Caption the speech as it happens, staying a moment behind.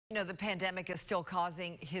You know, the pandemic is still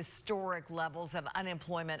causing historic levels of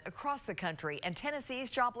unemployment across the country, and Tennessee's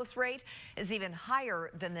jobless rate is even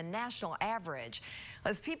higher than the national average.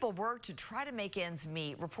 As people work to try to make ends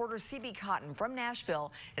meet, reporter CB Cotton from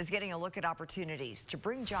Nashville is getting a look at opportunities to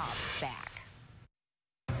bring jobs back.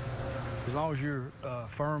 As long as you're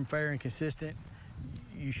firm, fair, and consistent,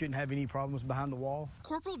 you shouldn't have any problems behind the wall.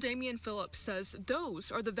 Corporal Damian Phillips says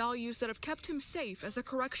those are the values that have kept him safe as a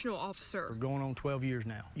correctional officer. We're going on 12 years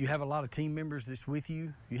now. You have a lot of team members that's with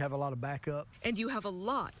you. You have a lot of backup. And you have a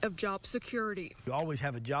lot of job security. You always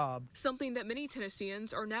have a job. Something that many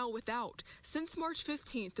Tennesseans are now without. Since March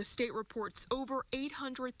 15th, the state reports over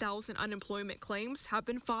 800,000 unemployment claims have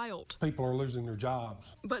been filed. People are losing their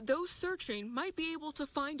jobs. But those searching might be able to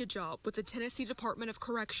find a job with the Tennessee Department of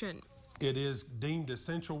Correction. It is deemed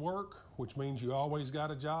essential work, which means you always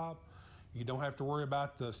got a job. You don't have to worry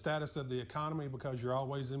about the status of the economy because you're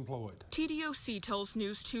always employed. TDOC tells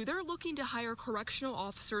News 2 they're looking to hire correctional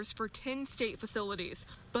officers for 10 state facilities.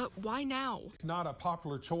 But why now? It's not a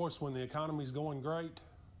popular choice when the economy's going great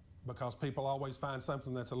because people always find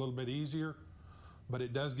something that's a little bit easier. But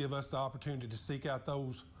it does give us the opportunity to seek out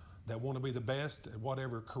those that want to be the best at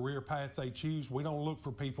whatever career path they choose. We don't look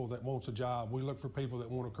for people that wants a job. We look for people that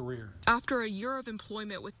want a career. After a year of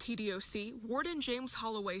employment with TDOC, Warden James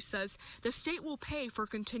Holloway says the state will pay for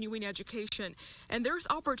continuing education, and there's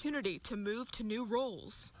opportunity to move to new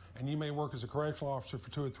roles. And you may work as a correctional officer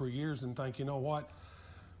for 2 or 3 years and think, you know what,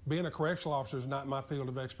 being a correctional officer is not my field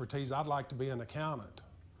of expertise. I'd like to be an accountant.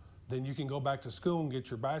 Then you can go back to school and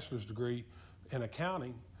get your bachelor's degree in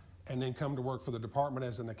accounting and then come to work for the department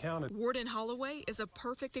as an accountant. Warden Holloway is a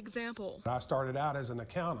perfect example. I started out as an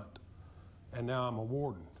accountant, and now I'm a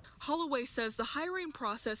warden. Holloway says the hiring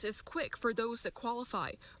process is quick for those that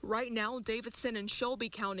qualify. Right now, Davidson and Shelby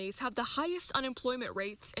counties have the highest unemployment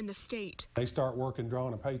rates in the state. They start working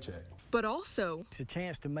drawing a paycheck. But also, it's a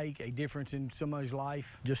chance to make a difference in somebody's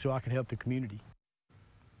life just so I can help the community.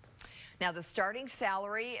 Now, the starting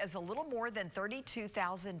salary is a little more than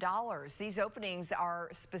 $32,000. These openings are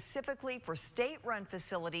specifically for state-run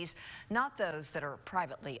facilities, not those that are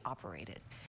privately operated.